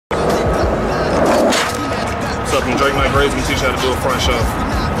up. And Drake Mike Gray's gonna teach you how to do a front shove.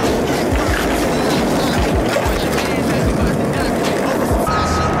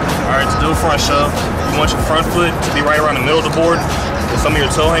 Alright, to do a front shove, you want your front foot to be right around the middle of the board with some of your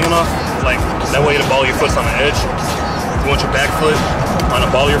toe hanging off. Like, that way the ball of your foot's on the edge. You want your back foot on the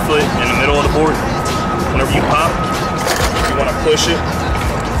ball of your foot in the middle of the board. Whenever you pop, you want to push it.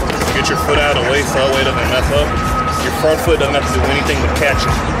 Get your foot out of the way so that way it doesn't mess up. Your front foot doesn't have to do anything but catch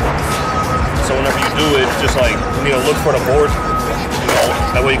it. So whenever you do it, just like, you need to look for the board. You know,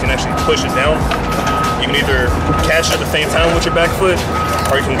 that way you can actually push it down. You can either catch it at the same time with your back foot,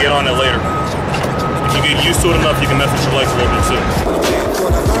 or you can get on it later. If you get used to it enough, you can mess with your legs a little bit too.